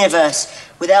the universe,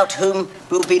 without whom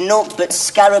will be naught but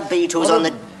scarab beetles on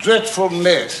the... Dreadful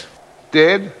mess.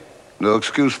 Dead? No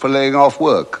excuse for laying off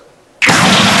work.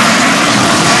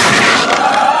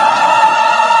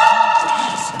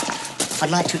 I'd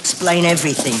like to explain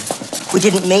everything. We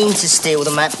didn't mean to steal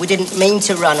the map. We didn't mean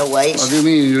to run away. What do you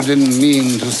mean you didn't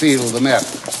mean to steal the map?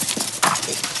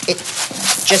 It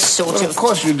just sort Well, of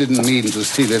course you didn't mean to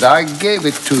steal it. I gave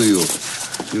it to you,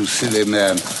 you silly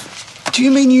man. Do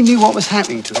you mean you knew what was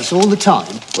happening to us all the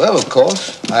time? Well, of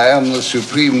course. I am the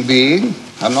supreme being.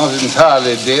 I'm not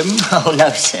entirely dim. Oh, no,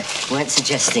 sir. We weren't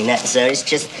suggesting that, sir. It's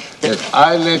just that... Yes,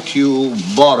 I let you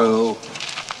borrow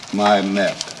my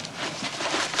map.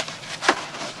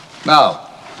 Now,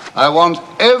 I want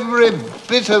every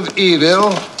bit of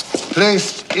evil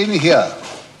placed in here.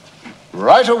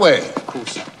 Right away. Of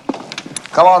course.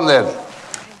 Come on, then.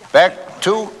 Back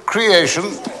to creation.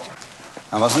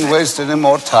 I mustn't waste any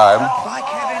more time.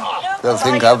 They'll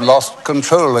think I've lost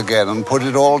control again and put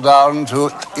it all down to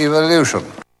evolution.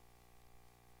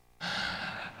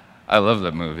 I love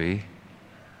that movie.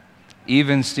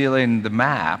 Even stealing the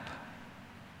map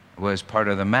was part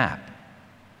of the map.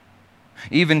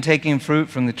 Even taking fruit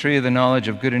from the tree of the knowledge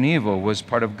of good and evil was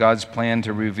part of God's plan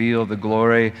to reveal the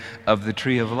glory of the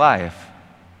tree of life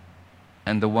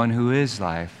and the one who is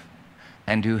life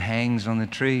and who hangs on the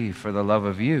tree for the love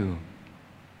of you.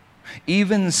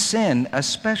 Even sin,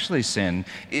 especially sin,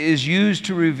 is used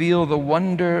to reveal the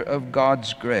wonder of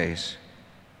God's grace.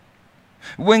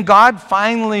 When God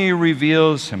finally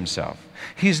reveals himself,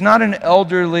 he's not an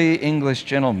elderly English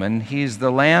gentleman. He's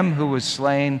the Lamb who was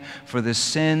slain for the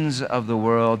sins of the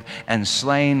world and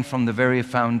slain from the very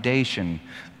foundation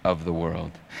of the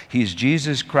world. He's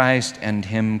Jesus Christ and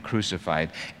him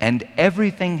crucified. And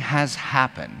everything has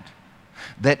happened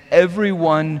that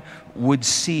everyone would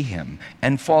see him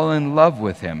and fall in love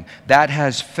with him. That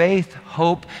has faith,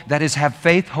 hope, that is have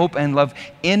faith, hope, and love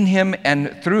in him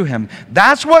and through him.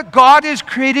 That's what God is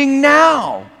creating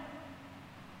now.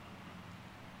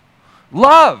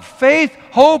 Love, faith,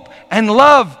 hope, and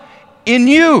love in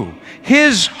you.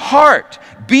 His heart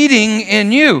beating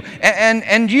in you.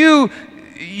 And you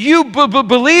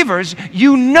believers,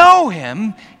 you know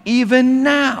him even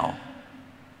now.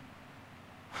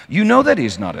 You know that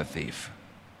he's not a thief.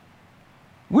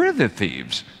 We're the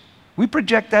thieves. We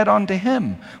project that onto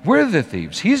him. We're the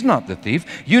thieves. He's not the thief.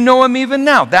 You know him even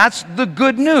now. That's the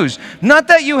good news. Not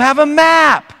that you have a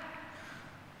map.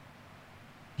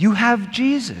 You have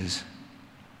Jesus.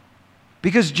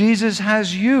 Because Jesus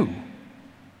has you.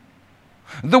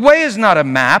 The way is not a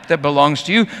map that belongs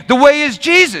to you. The way is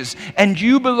Jesus, and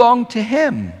you belong to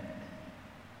him.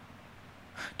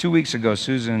 2 weeks ago,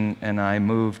 Susan and I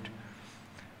moved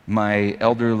my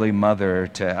elderly mother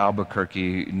to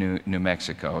Albuquerque, New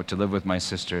Mexico, to live with my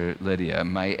sister Lydia,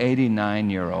 my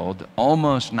 89-year-old,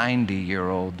 almost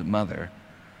 90-year-old mother.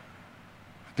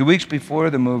 The weeks before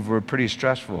the move were pretty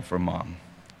stressful for Mom.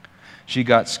 She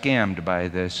got scammed by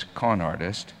this con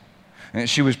artist. And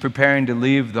she was preparing to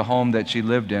leave the home that she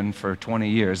lived in for 20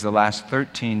 years, the last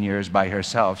 13 years by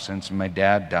herself since my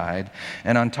dad died.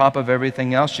 And on top of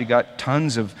everything else, she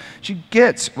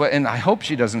gets, and I hope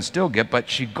she doesn't still get, but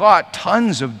she got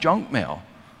tons of junk mail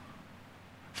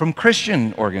from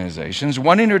Christian organizations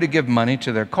wanting her to give money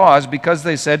to their cause because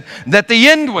they said that the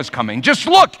end was coming. Just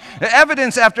look,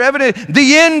 evidence after evidence,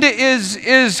 the end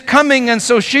is coming, and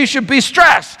so she should be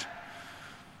stressed.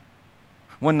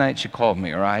 One night she called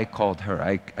me, or I called her,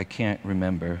 I can't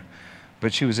remember,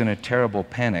 but she was in a terrible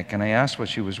panic, and I asked what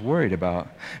she was worried about.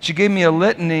 She gave me a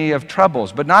litany of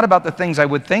troubles, but not about the things I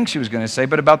would think she was going to say,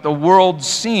 but about the world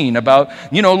scene, about,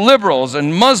 liberals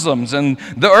and Muslims and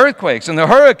the earthquakes and the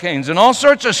hurricanes and all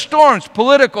sorts of storms,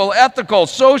 political, ethical,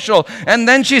 social. And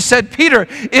then she said, "Peter,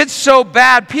 it's so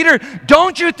bad. Peter,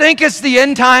 don't you think it's the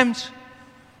end times?"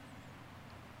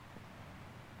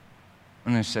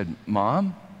 And I said,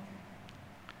 "Mom,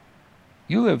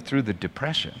 you lived through the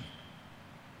Depression.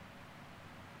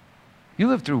 You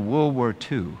lived through World War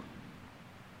II.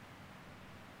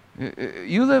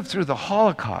 You lived through the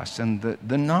Holocaust and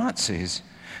the Nazis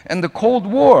and the Cold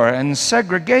War and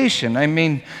segregation. I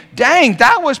mean, dang,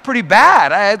 that was pretty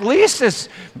bad. At least as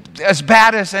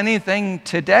bad as anything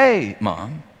today,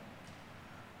 Mom."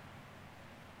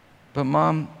 But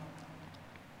Mom,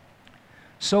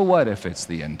 so what if it's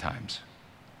the end times?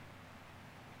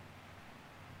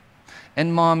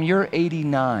 And Mom, you're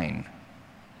 89,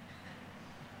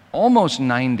 almost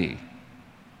 90.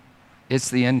 It's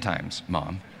the end times,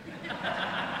 Mom.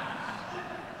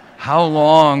 How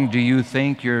long do you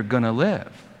think you're going to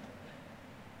live?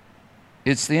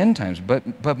 It's the end times.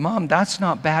 But Mom, that's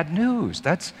not bad news.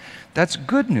 That's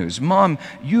good news. Mom,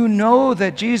 you know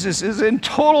that Jesus is in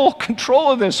total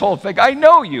control of this whole thing. I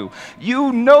know you.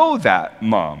 You know that,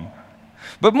 Mom.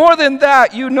 But more than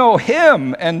that, you know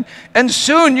him, and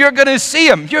soon you're going to see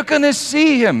him. You're going to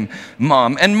see him,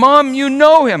 Mom. And Mom, you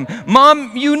know him.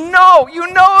 Mom, you know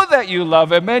that you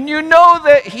love him, and you know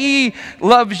that he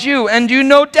loves you, and you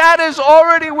know Dad is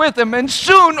already with him, and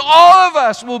soon all of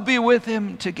us will be with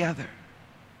him together.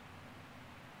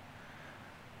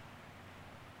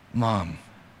 Mom,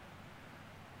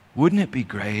 wouldn't it be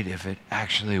great if it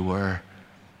actually were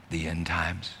the end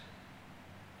times?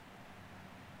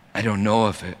 I don't know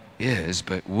if it is,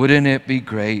 but wouldn't it be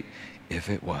great if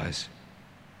it was?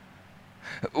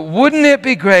 Wouldn't it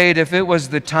be great if it was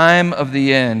the time of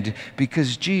the end?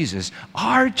 Because Jesus,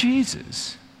 our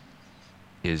Jesus,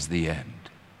 is the end.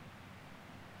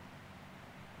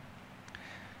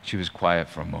 She was quiet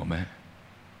for a moment,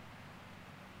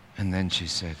 and then she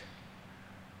said,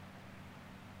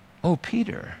 "Oh,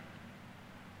 Peter,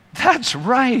 that's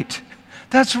right.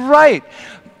 That's right.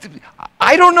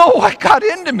 I don't know what got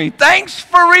into me. Thanks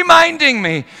for reminding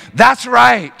me. That's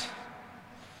right.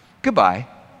 Goodbye."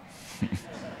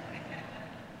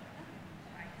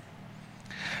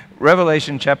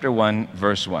 Revelation chapter 1,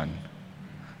 verse 1.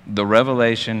 The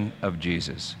revelation of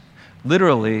Jesus.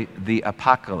 Literally, the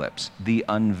apocalypse, the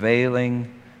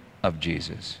unveiling of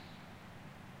Jesus.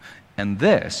 And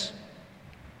this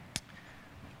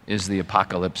is the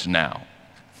apocalypse now.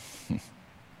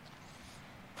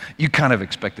 You kind of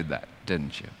expected that,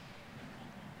 didn't you?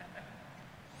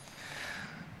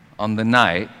 On the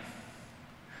night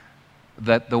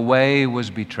that the way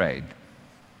was betrayed,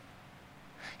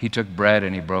 he took bread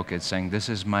and he broke it, saying, "This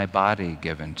is my body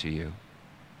given to you.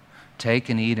 Take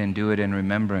and eat and do it in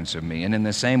remembrance of me." And in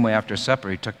the same way, after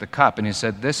supper, he took the cup and he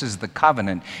said, "This is the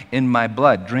covenant in my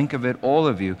blood. Drink of it, all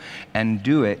of you, and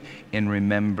do it in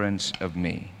remembrance of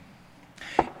me."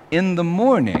 In the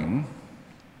morning,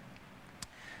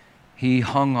 he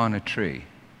hung on a tree,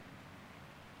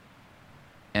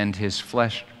 and his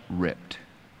flesh ripped,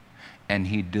 and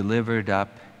he delivered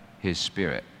up his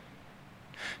spirit.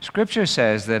 Scripture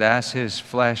says that as his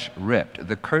flesh ripped,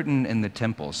 the curtain in the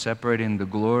temple separating the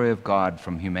glory of God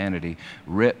from humanity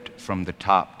ripped from the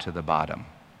top to the bottom.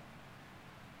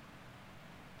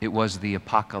 It was the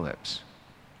apocalypse.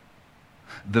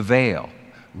 The veil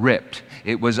ripped.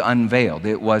 It was unveiled.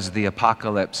 It was the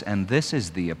apocalypse. And this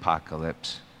is the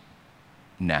apocalypse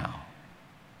now.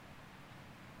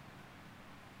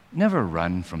 Never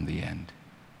run from the end.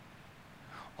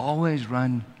 Always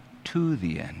run to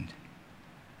the end.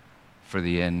 For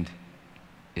the end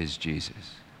is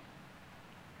Jesus.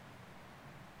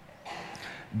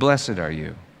 Blessed are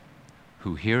you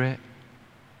who hear it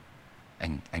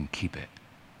and keep it.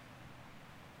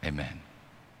 Amen.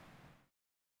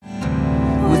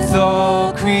 With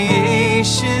all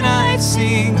creation I'd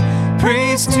sing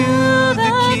praise to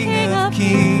the King of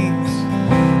Kings.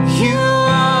 You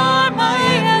are my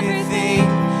everything,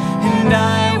 and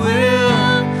I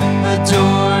will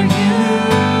adore you.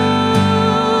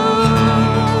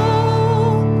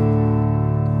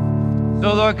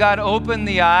 So, Lord God, open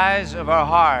the eyes of our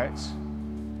hearts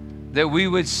that we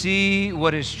would see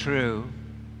what is true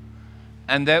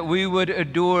and that we would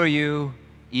adore you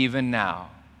even now.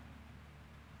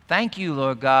 Thank you,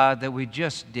 Lord God, that we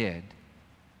just did.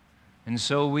 And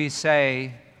so we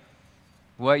say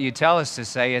what you tell us to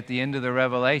say at the end of the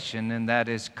revelation, and that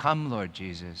is, come, Lord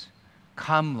Jesus.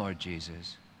 Come, Lord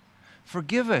Jesus.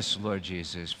 Forgive us, Lord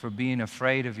Jesus, for being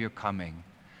afraid of your coming,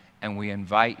 and we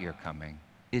invite your coming.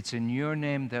 It's in your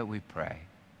name that we pray.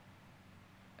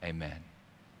 Amen.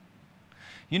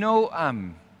 You know,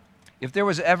 if there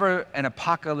was ever an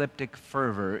apocalyptic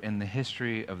fervor in the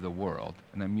history of the world,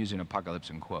 and I'm using apocalypse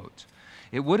in quotes,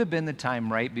 it would have been the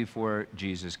time right before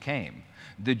Jesus came.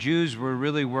 The Jews were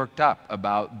really worked up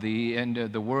about the end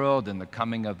of the world and the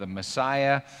coming of the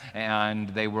Messiah, and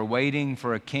they were waiting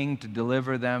for a king to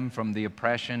deliver them from the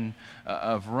oppression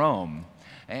of Rome.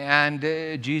 And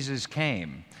Jesus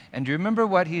came. And do you remember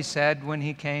what he said when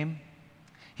he came?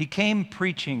 He came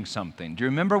preaching something. Do you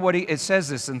remember what it says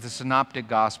this in the Synoptic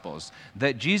Gospels,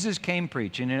 that Jesus came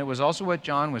preaching, and it was also what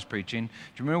John was preaching. Do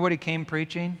you remember what he came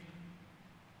preaching?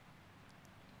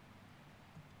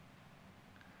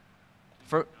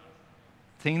 For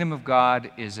kingdom of God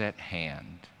is at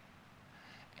hand.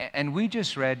 And we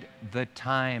just read, the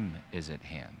time is at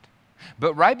hand.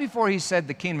 But right before he said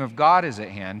the kingdom of God is at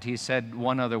hand, he said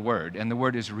one other word, and the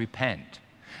word is repent.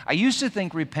 I used to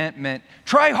think repent meant,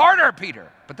 try harder,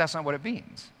 Peter, but that's not what it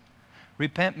means.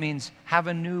 Repent means have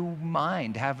a new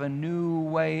mind, have a new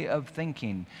way of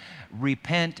thinking.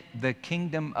 Repent, the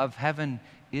kingdom of heaven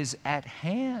is at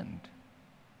hand.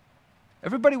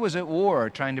 Everybody was at war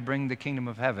trying to bring the kingdom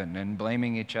of heaven and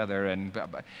blaming each other.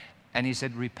 And he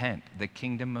said, repent, the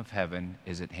kingdom of heaven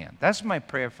is at hand. That's my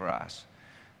prayer for us,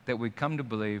 that we come to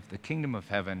believe the kingdom of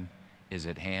heaven is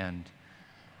at hand,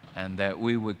 and that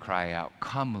we would cry out,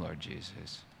 come, Lord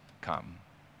Jesus, come.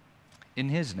 In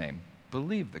his name,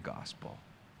 believe the gospel.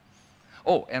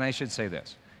 Oh, and I should say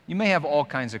this. You may have all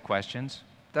kinds of questions.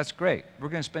 That's great. We're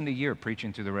going to spend a year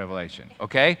preaching through the Revelation,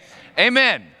 okay?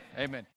 Amen. Amen.